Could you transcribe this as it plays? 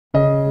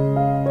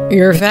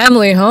Your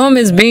family home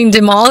is being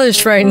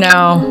demolished right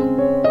now.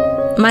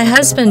 My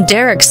husband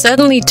Derek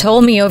suddenly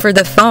told me over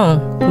the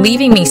phone,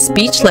 leaving me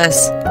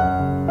speechless.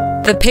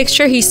 The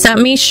picture he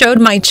sent me showed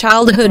my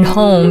childhood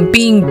home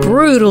being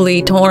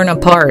brutally torn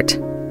apart.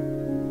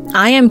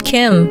 I am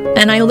Kim,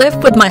 and I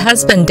live with my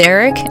husband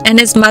Derek and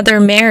his mother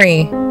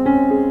Mary.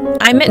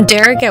 I met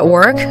Derek at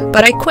work,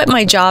 but I quit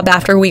my job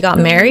after we got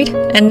married,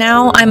 and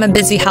now I'm a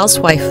busy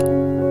housewife.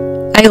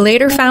 I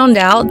later found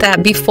out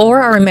that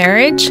before our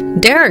marriage,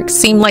 Derek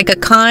seemed like a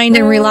kind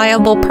and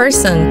reliable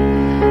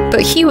person,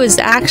 but he was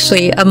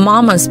actually a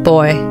mama's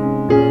boy.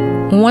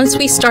 Once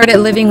we started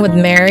living with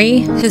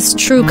Mary, his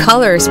true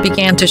colors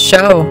began to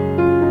show.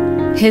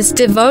 His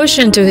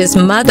devotion to his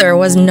mother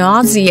was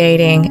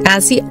nauseating,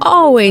 as he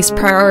always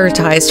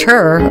prioritized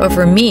her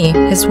over me,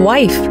 his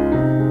wife.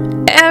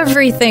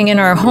 Everything in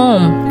our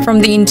home,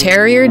 from the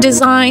interior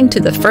design to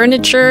the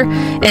furniture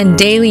and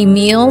daily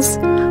meals,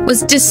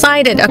 was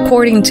decided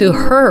according to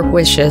her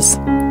wishes.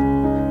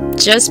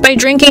 Just by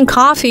drinking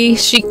coffee,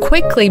 she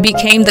quickly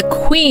became the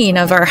queen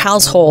of our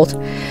household,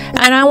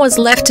 and I was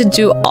left to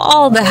do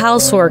all the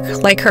housework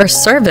like her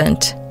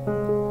servant.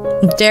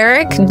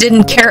 Derek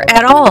didn't care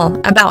at all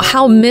about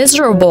how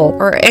miserable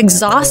or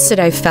exhausted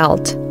I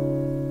felt.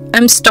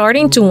 I'm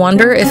starting to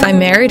wonder if I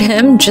married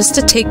him just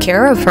to take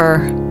care of her.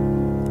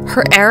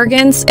 Her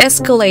arrogance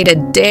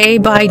escalated day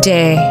by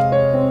day.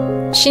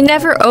 She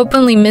never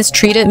openly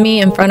mistreated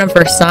me in front of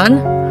her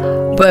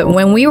son, but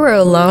when we were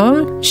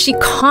alone, she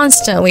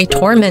constantly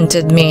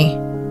tormented me.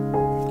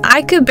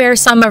 I could bear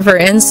some of her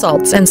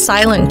insults and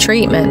silent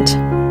treatment.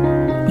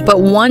 But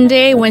one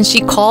day when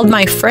she called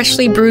my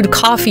freshly brewed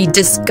coffee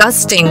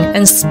disgusting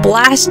and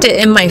splashed it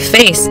in my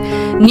face,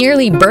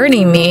 nearly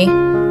burning me,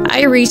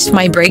 I reached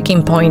my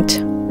breaking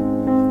point.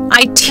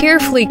 I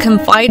tearfully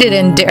confided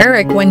in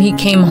Derek when he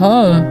came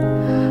home,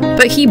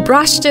 but he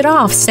brushed it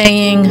off,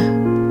 saying,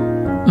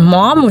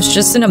 "Mom was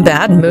just in a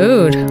bad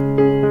mood.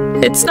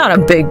 It's not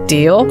a big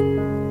deal."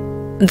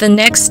 The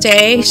next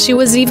day, she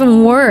was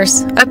even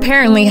worse,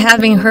 apparently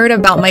having heard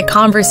about my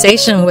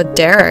conversation with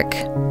Derek.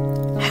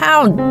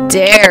 "How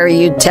dare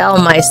you tell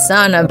my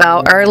son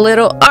about our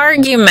little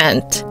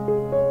argument?"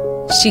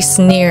 she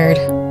sneered.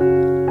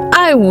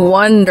 "I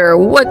wonder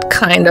what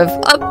kind of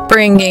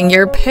upbringing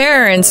your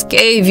parents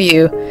gave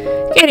you,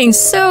 getting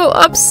so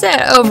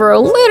upset over a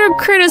little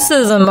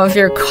criticism of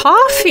your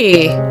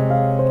coffee."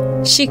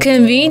 She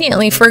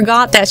conveniently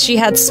forgot that she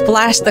had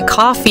splashed the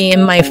coffee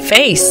in my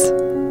face.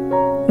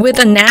 With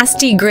a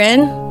nasty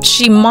grin,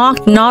 she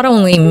mocked not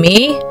only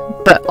me,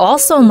 but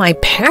also my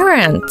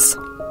parents.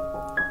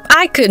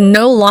 I could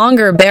no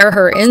longer bear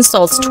her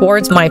insults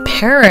towards my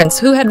parents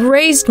who had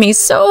raised me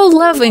so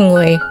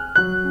lovingly.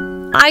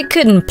 I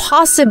couldn't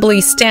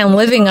possibly stand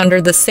living under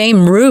the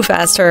same roof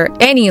as her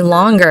any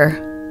longer.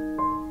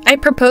 I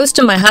proposed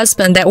to my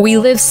husband that we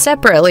live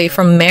separately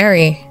from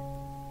Mary.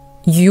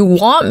 "You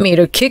want me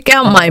to kick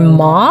out my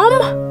mom?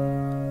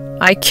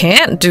 I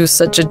can't do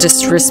such a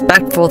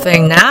disrespectful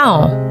thing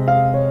now."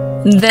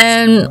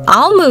 "Then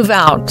I'll move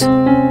out,"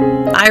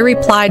 I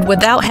replied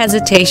without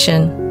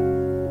hesitation.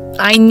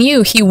 I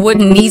knew he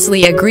wouldn't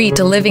easily agree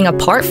to living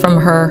apart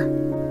from her.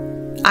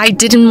 I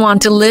didn't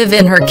want to live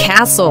in her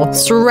castle,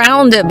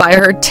 surrounded by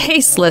her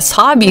tasteless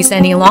hobbies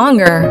any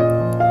longer.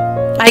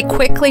 I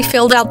quickly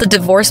filled out the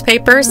divorce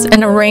papers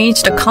and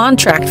arranged a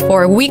contract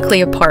for a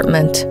weekly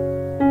apartment.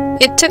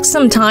 It took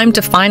some time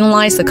to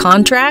finalize the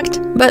contract,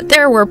 but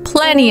there were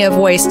plenty of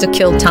ways to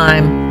kill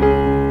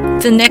time.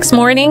 The next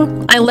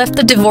morning, I left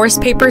the divorce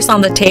papers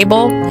on the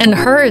table and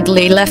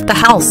hurriedly left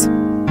the house.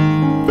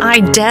 I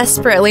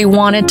desperately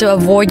wanted to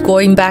avoid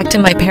going back to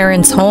my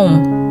parents'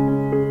 home.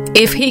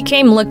 If he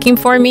came looking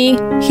for me,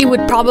 he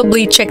would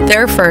probably check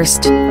there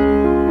first.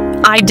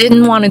 I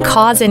didn't want to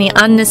cause any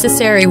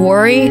unnecessary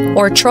worry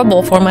or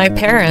trouble for my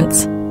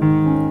parents.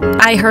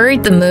 I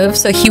hurried the move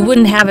so he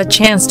wouldn't have a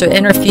chance to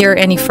interfere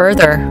any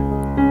further.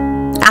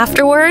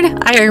 Afterward,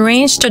 I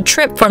arranged a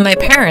trip for my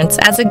parents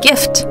as a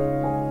gift.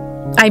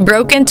 I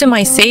broke into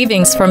my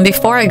savings from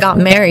before I got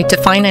married to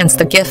finance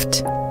the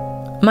gift.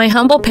 My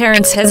humble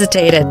parents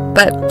hesitated,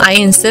 but I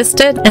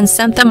insisted and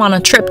sent them on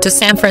a trip to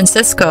San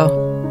Francisco.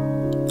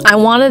 I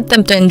wanted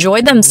them to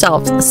enjoy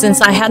themselves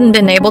since I hadn't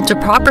been able to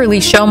properly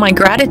show my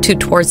gratitude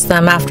towards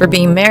them after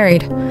being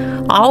married,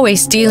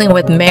 always dealing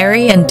with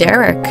Mary and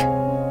Derek.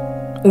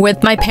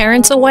 With my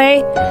parents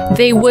away,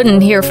 they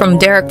wouldn't hear from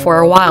Derek for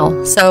a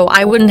while, so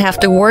I wouldn't have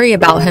to worry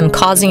about him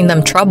causing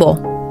them trouble.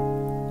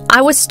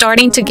 I was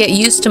starting to get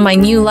used to my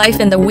new life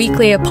in the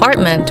weekly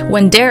apartment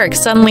when Derek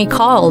suddenly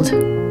called.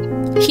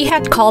 He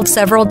had called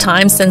several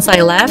times since I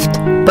left,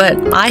 but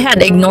I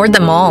had ignored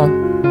them all.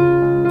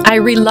 I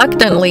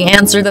reluctantly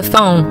answered the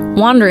phone,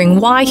 wondering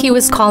why he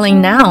was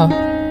calling now.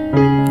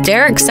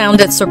 Derek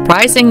sounded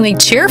surprisingly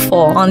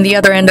cheerful on the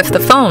other end of the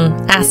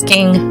phone,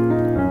 asking,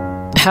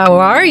 "How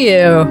are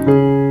you?"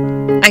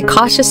 I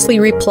cautiously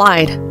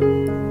replied,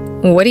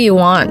 "What do you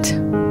want?"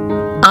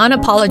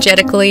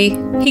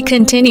 Unapologetically, he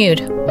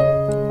continued,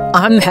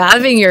 "I'm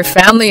having your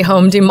family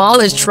home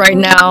demolished right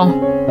now."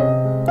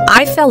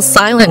 I fell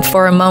silent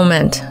for a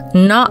moment,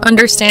 not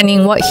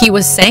understanding what he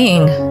was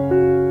saying.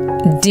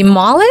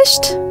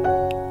 Demolished?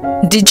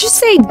 Did you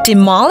say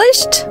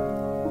demolished?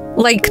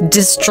 Like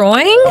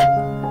destroying?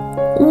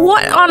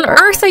 What on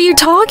earth are you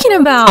talking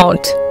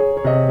about?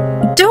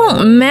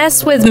 Don't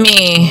mess with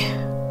me,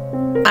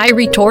 I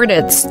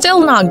retorted, still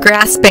not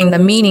grasping the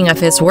meaning of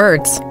his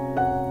words.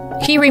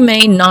 He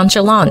remained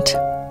nonchalant.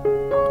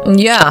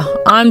 Yeah,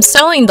 I'm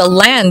selling the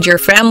land your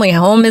family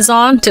home is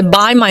on to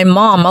buy my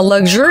mom a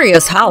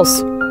luxurious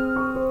house.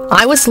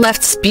 I was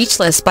left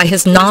speechless by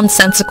his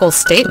nonsensical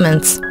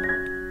statements.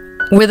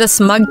 With a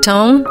smug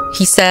tone,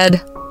 he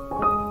said,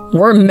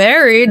 "We're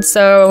married,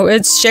 so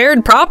it's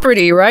shared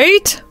property,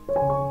 right?"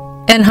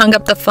 And hung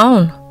up the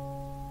phone.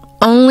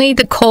 Only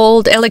the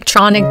cold,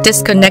 electronic,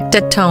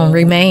 disconnected tone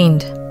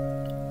remained.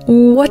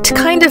 What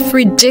kind of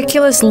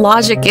ridiculous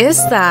logic is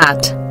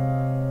that?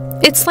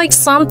 It's like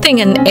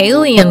something an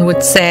alien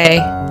would say.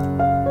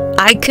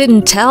 I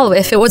couldn't tell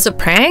if it was a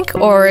prank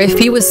or if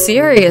he was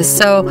serious,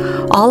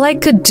 so all I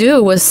could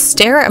do was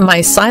stare at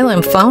my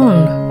silent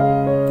phone.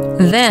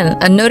 Then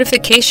a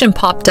notification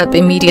popped up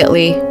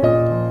immediately.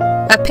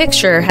 A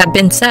picture had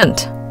been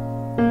sent.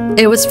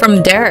 It was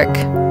from Derek.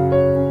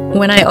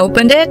 When I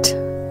opened it,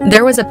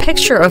 there was a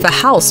picture of a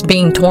house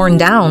being torn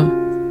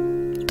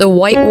down. The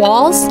white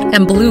walls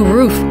and blue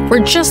roof were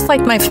just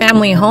like my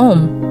family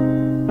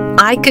home.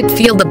 I could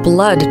feel the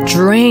blood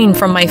drain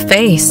from my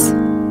face.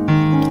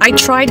 I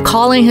tried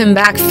calling him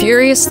back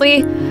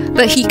furiously,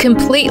 but he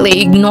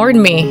completely ignored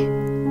me.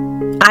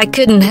 I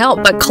couldn't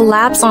help but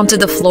collapse onto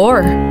the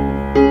floor.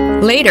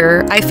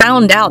 Later, I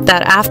found out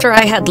that after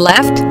I had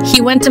left,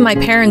 he went to my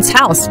parents'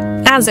 house,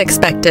 as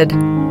expected.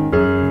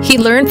 He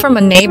learned from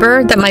a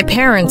neighbor that my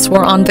parents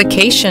were on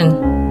vacation.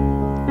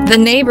 The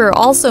neighbor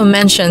also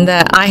mentioned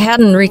that I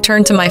hadn't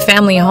returned to my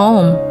family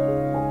home.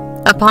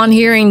 Upon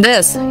hearing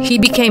this, he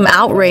became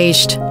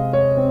outraged.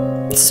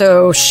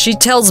 So she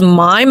tells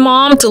my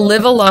mom to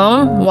live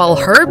alone while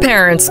her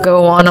parents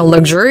go on a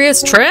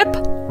luxurious trip?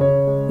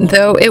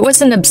 Though it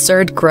was an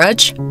absurd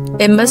grudge,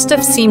 it must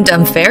have seemed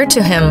unfair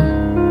to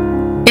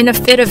him. In a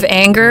fit of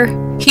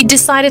anger, he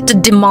decided to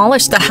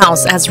demolish the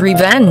house as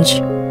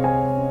revenge.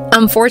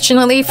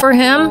 Unfortunately for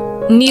him,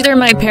 neither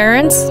my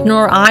parents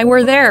nor I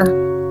were there.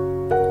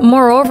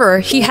 Moreover,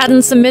 he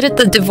hadn't submitted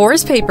the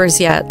divorce papers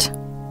yet.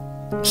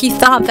 He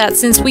thought that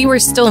since we were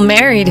still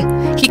married,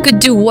 he could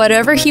do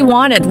whatever he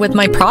wanted with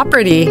my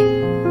property.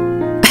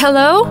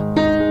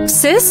 Hello?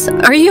 Sis,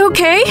 are you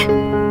okay?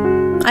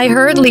 I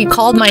hurriedly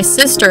called my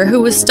sister, who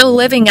was still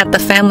living at the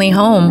family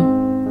home.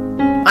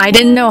 I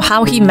didn't know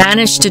how he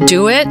managed to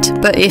do it,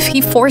 but if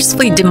he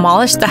forcefully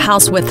demolished the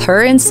house with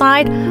her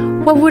inside,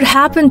 what would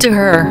happen to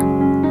her?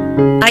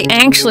 I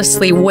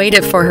anxiously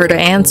waited for her to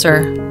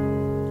answer.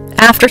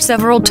 After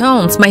several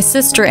tones, my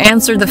sister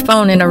answered the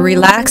phone in a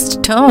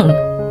relaxed tone.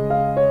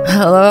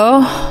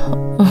 Hello?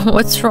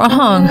 What's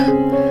wrong?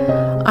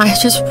 I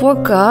just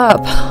woke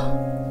up.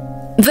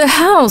 The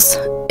house,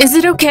 is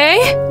it okay?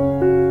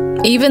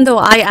 Even though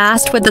I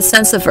asked with a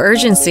sense of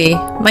urgency,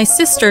 my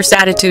sister's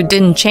attitude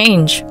didn't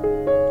change.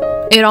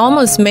 It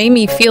almost made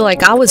me feel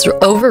like I was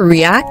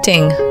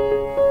overreacting.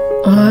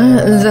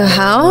 The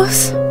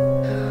house?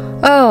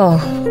 Oh,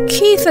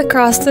 Keith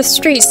across the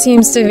street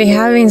seems to be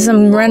having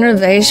some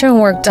renovation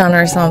work done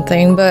or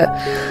something, but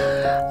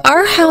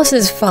our house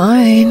is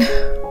fine.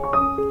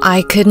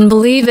 I couldn't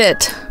believe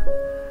it,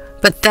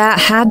 but that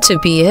had to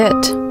be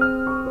it.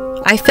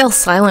 I fell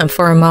silent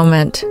for a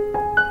moment.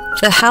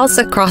 The house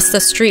across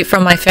the street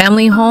from my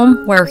family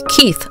home, where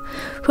Keith,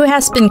 who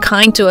has been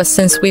kind to us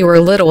since we were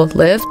little,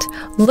 lived,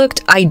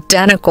 looked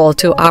identical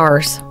to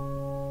ours.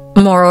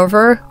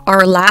 Moreover,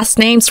 our last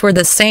names were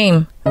the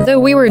same, though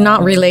we were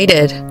not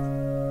related.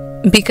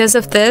 Because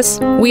of this,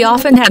 we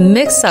often had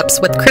mix-ups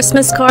with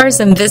Christmas cards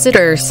and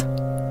visitors.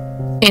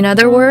 In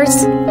other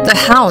words,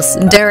 the house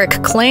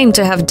Derek claimed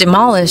to have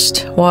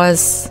demolished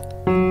was...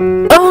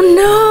 Oh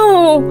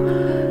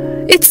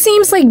no! It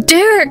seems like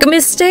Derek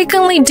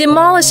mistakenly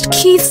demolished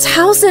Keith's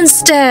house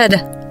instead.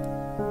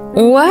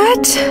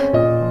 What?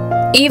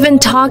 Even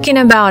talking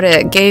about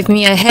it gave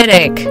me a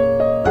headache.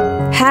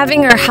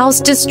 Having our house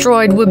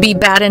destroyed would be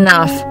bad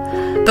enough,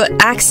 but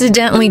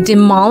accidentally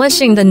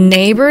demolishing the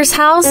neighbor's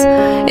house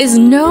is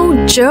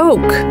no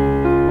joke.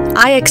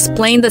 I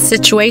explained the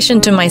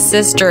situation to my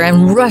sister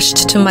and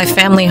rushed to my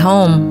family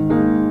home.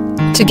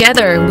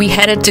 Together, we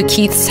headed to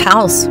Keith's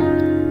house.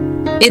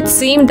 It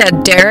seemed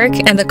that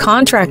Derek and the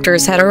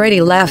contractors had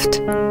already left,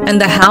 and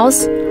the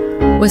house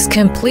was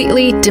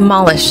completely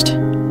demolished.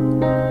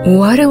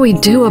 What do we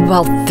do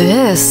about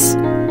this?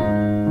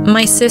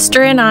 My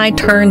sister and I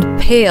turned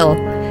pale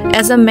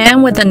as a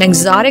man with an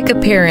exotic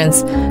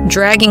appearance,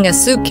 dragging a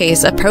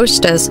suitcase,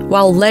 approached us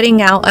while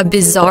letting out a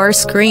bizarre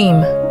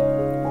scream.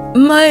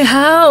 My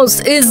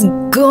house is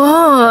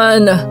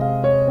gone!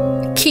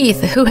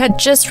 Keith, who had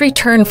just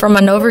returned from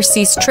an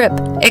overseas trip,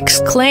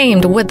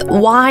 exclaimed with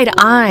wide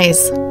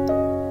eyes.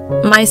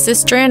 My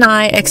sister and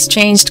I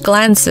exchanged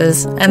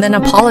glances and then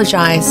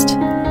apologized.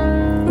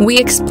 We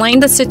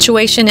explained the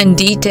situation in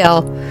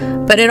detail,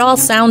 but it all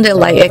sounded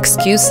like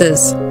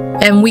excuses,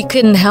 and we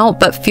couldn't help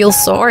but feel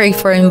sorry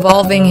for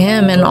involving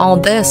him in all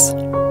this.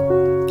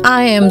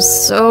 I am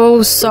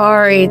so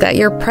sorry that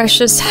your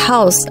precious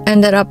house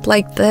ended up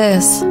like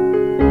this.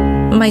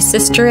 My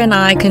sister and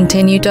I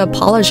continued to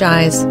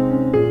apologize.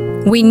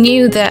 We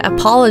knew that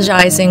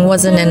apologizing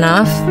wasn't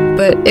enough,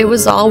 but it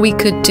was all we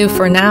could do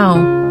for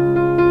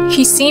now.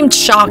 He seemed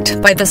shocked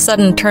by the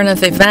sudden turn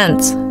of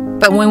events,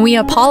 but when we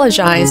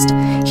apologized,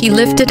 he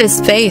lifted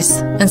his face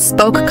and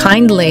spoke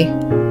kindly.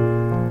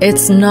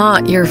 It's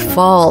not your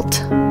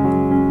fault.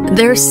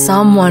 There's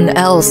someone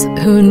else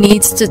who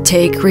needs to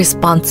take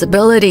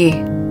responsibility.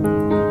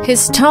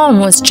 His tone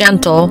was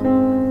gentle,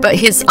 but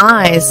his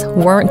eyes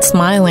weren't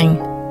smiling.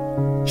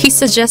 He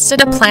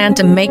suggested a plan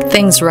to make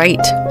things right.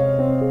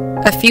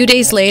 A few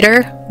days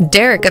later,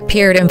 Derek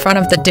appeared in front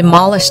of the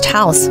demolished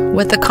house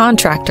with the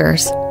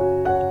contractors.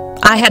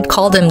 I had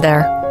called him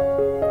there.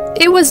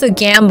 It was a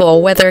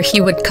gamble whether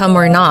he would come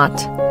or not,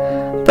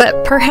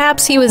 but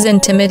perhaps he was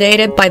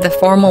intimidated by the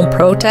formal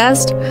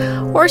protest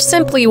or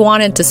simply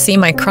wanted to see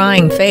my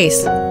crying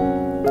face.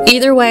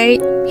 Either way,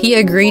 he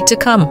agreed to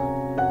come.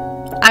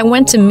 I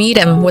went to meet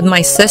him with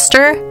my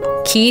sister,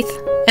 Keith,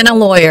 and a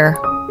lawyer.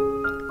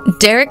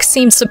 Derek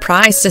seemed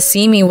surprised to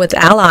see me with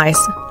allies,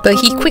 but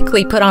he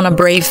quickly put on a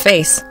brave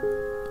face.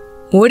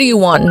 What do you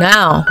want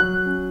now?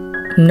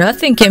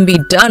 Nothing can be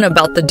done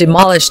about the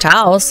demolished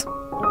house.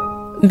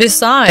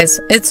 Besides,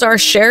 it's our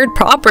shared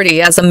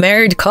property as a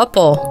married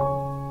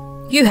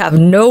couple. You have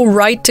no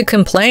right to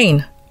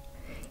complain.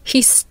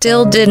 He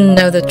still didn't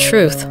know the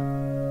truth.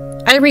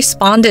 I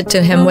responded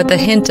to him with a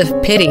hint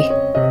of pity.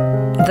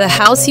 The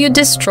house you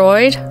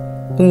destroyed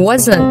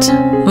wasn't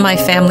my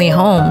family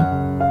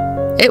home.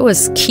 It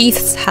was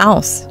Keith's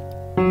house.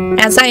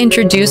 As I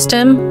introduced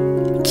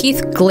him,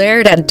 Keith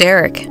glared at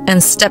Derek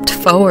and stepped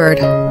forward.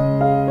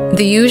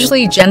 The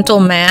usually gentle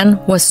man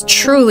was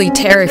truly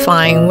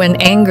terrifying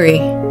when angry.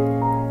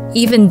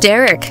 Even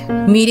Derek,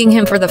 meeting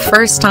him for the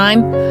first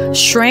time,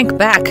 shrank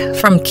back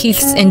from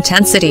Keith's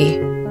intensity.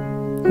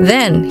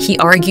 Then he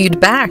argued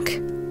back.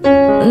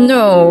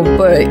 No,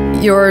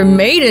 but your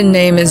maiden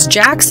name is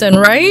Jackson,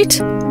 right?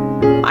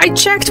 I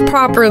checked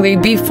properly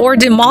before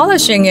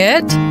demolishing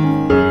it.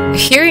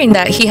 Hearing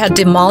that he had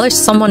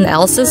demolished someone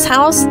else's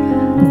house,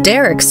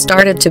 Derek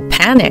started to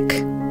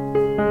panic.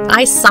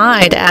 I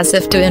sighed as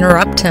if to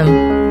interrupt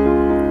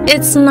him.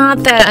 It's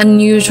not that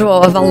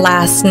unusual of a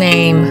last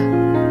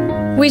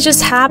name. We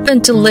just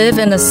happen to live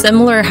in a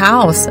similar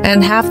house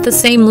and have the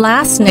same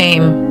last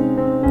name.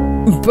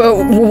 But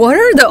what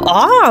are the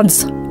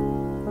odds?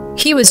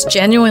 He was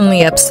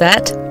genuinely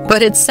upset,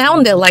 but it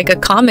sounded like a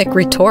comic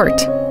retort.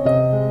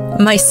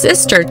 My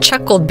sister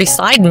chuckled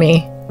beside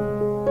me.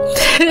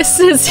 This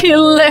is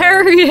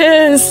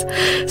hilarious!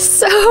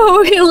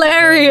 So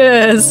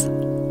hilarious!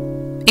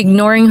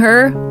 Ignoring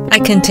her, I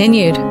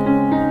continued.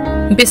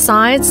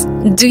 Besides,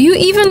 do you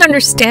even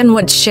understand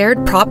what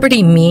shared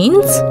property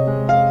means?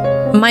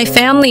 My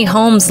family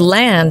home's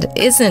land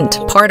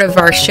isn't part of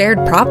our shared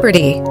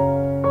property.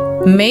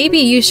 Maybe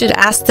you should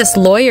ask this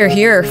lawyer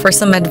here for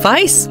some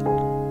advice.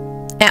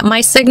 At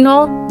my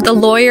signal, the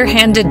lawyer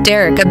handed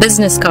Derek a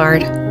business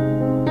card.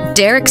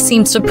 Derek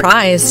seemed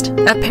surprised,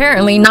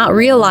 apparently not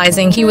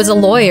realizing he was a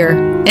lawyer,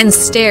 and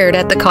stared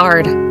at the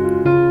card.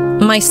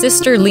 My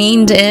sister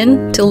leaned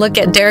in to look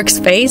at Derek's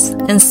face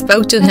and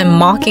spoke to him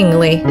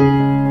mockingly.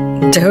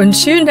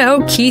 Don't you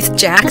know Keith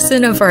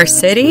Jackson of our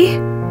city?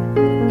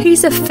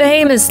 He's a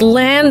famous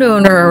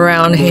landowner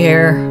around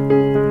here.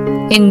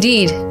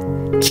 Indeed,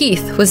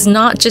 Keith was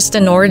not just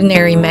an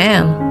ordinary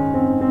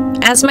man.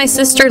 As my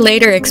sister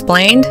later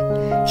explained,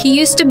 he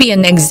used to be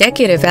an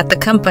executive at the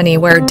company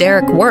where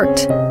Derek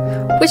worked,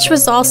 which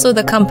was also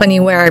the company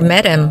where I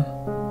met him.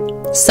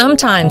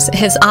 Sometimes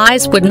his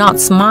eyes would not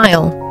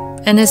smile,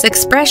 and his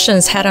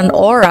expressions had an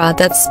aura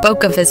that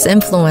spoke of his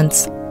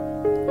influence.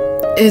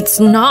 It's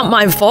not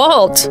my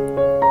fault.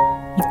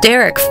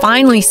 Derek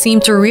finally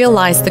seemed to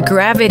realize the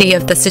gravity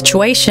of the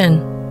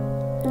situation.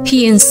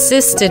 He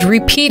insisted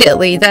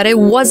repeatedly that it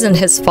wasn't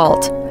his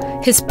fault,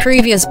 his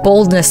previous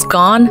boldness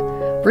gone,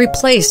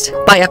 replaced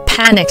by a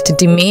panicked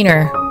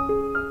demeanor.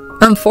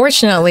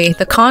 Unfortunately,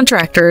 the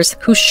contractors,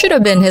 who should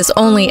have been his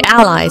only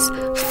allies,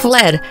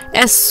 fled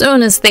as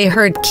soon as they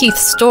heard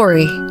Keith's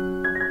story.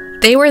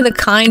 They were the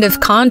kind of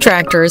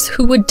contractors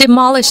who would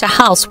demolish a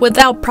house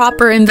without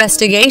proper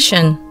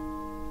investigation.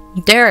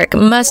 Derek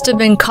must have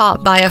been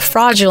caught by a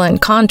fraudulent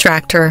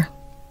contractor.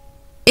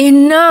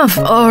 Enough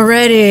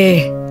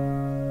already!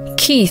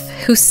 Keith,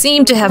 who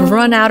seemed to have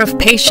run out of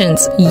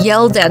patience,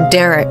 yelled at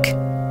Derek.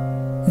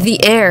 The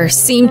air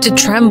seemed to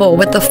tremble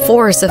with the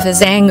force of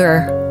his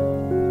anger.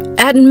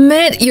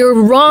 Admit your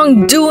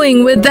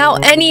wrongdoing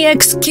without any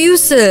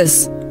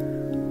excuses!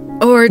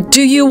 Or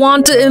do you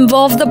want to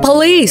involve the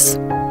police?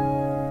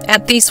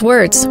 At these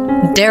words,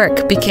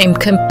 Derek became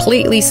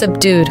completely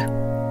subdued.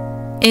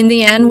 In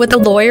the end, with the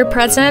lawyer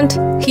present,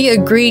 he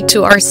agreed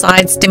to our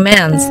side's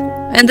demands,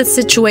 and the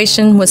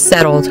situation was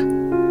settled.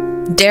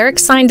 Derek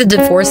signed the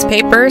divorce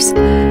papers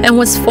and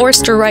was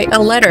forced to write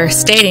a letter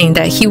stating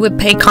that he would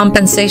pay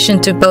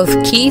compensation to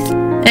both Keith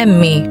and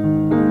me.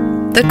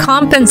 The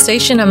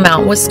compensation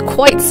amount was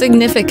quite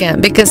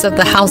significant because of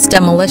the house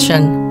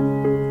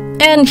demolition,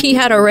 and he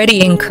had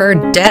already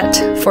incurred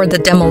debt for the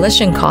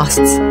demolition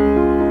costs.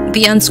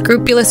 The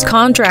unscrupulous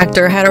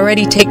contractor had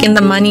already taken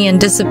the money and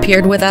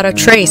disappeared without a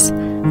trace,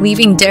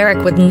 leaving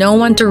Derek with no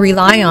one to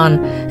rely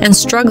on and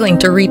struggling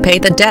to repay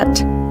the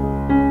debt.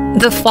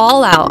 The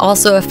fallout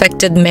also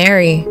affected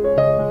Mary.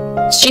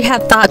 She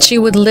had thought she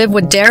would live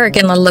with Derek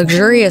in a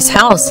luxurious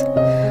house,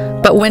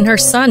 but when her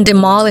son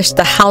demolished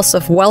the house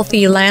of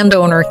wealthy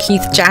landowner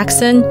Keith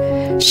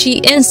Jackson, she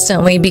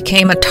instantly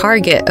became a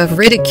target of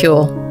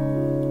ridicule.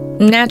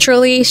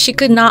 Naturally, she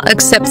could not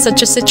accept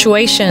such a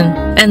situation,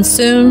 and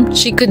soon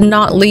she could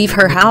not leave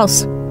her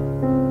house.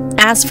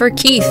 As for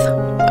Keith,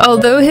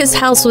 although his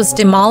house was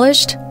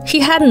demolished, he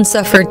hadn't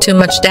suffered too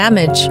much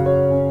damage.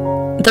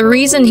 The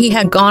reason he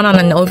had gone on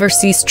an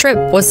overseas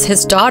trip was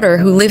his daughter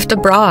who lived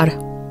abroad.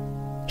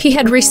 He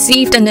had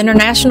received an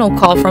international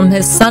call from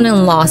his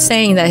son-in-law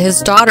saying that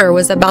his daughter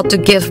was about to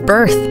give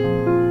birth.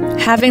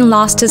 Having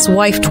lost his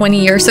wife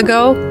 20 years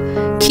ago,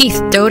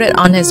 Keith doted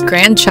on his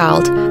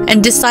grandchild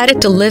and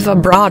decided to live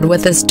abroad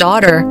with his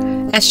daughter,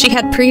 as she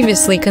had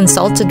previously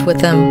consulted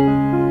with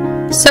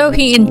him. So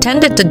he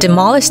intended to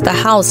demolish the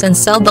house and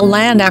sell the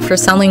land after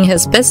selling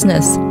his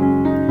business.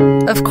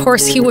 Of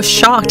course, he was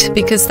shocked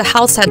because the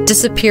house had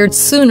disappeared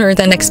sooner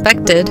than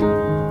expected.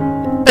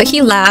 But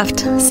he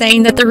laughed,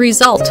 saying that the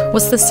result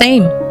was the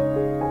same.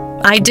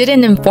 I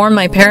didn't inform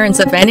my parents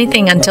of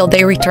anything until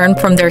they returned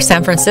from their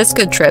San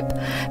Francisco trip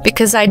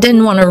because I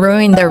didn't want to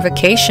ruin their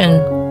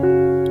vacation.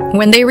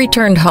 When they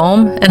returned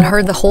home and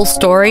heard the whole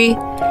story,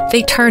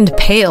 they turned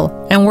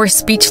pale and were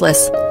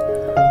speechless.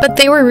 But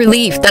they were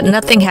relieved that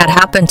nothing had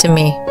happened to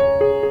me.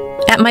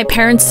 At my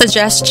parents'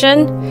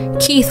 suggestion,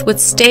 Keith would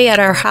stay at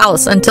our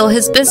house until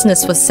his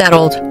business was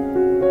settled.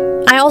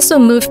 I also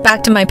moved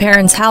back to my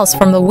parents' house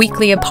from the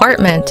weekly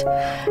apartment,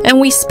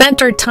 and we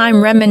spent our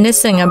time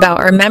reminiscing about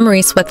our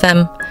memories with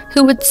them,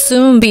 who would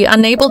soon be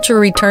unable to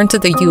return to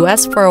the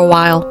US for a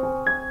while.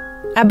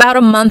 About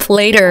a month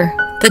later,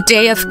 the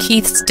day of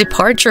Keith's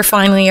departure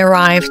finally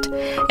arrived,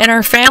 and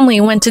our family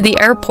went to the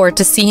airport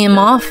to see him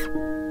off.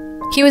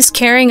 He was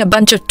carrying a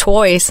bunch of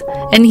toys,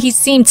 and he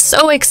seemed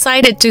so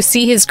excited to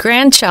see his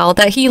grandchild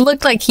that he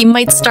looked like he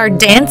might start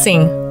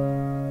dancing.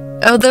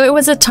 Although it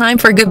was a time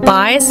for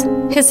goodbyes,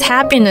 his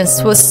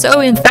happiness was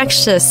so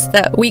infectious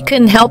that we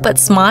couldn't help but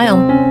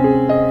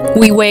smile.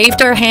 We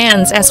waved our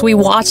hands as we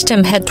watched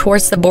him head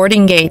towards the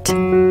boarding gate.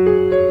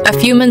 A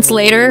few months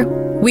later,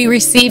 we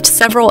received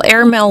several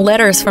airmail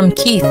letters from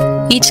Keith,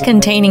 each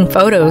containing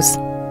photos.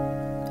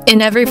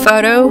 In every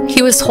photo,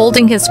 he was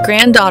holding his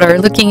granddaughter,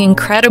 looking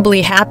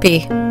incredibly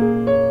happy.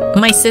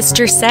 My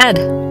sister said,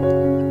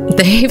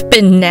 "They've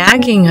been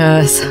nagging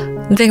us.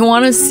 They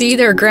want to see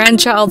their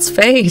grandchild's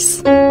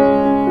face."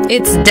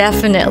 It's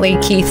definitely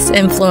Keith's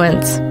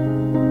influence.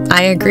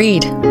 I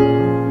agreed.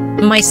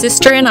 My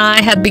sister and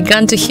I had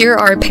begun to hear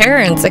our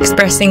parents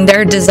expressing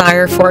their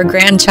desire for a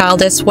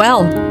grandchild as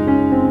well.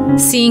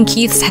 Seeing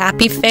Keith's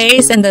happy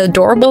face and the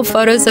adorable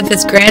photos of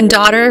his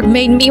granddaughter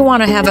made me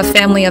want to have a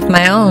family of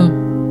my own.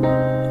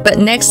 But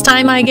next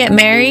time I get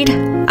married,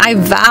 I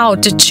vow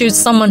to choose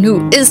someone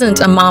who isn't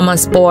a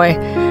mama's boy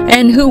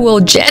and who will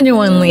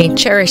genuinely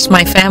cherish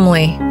my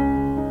family.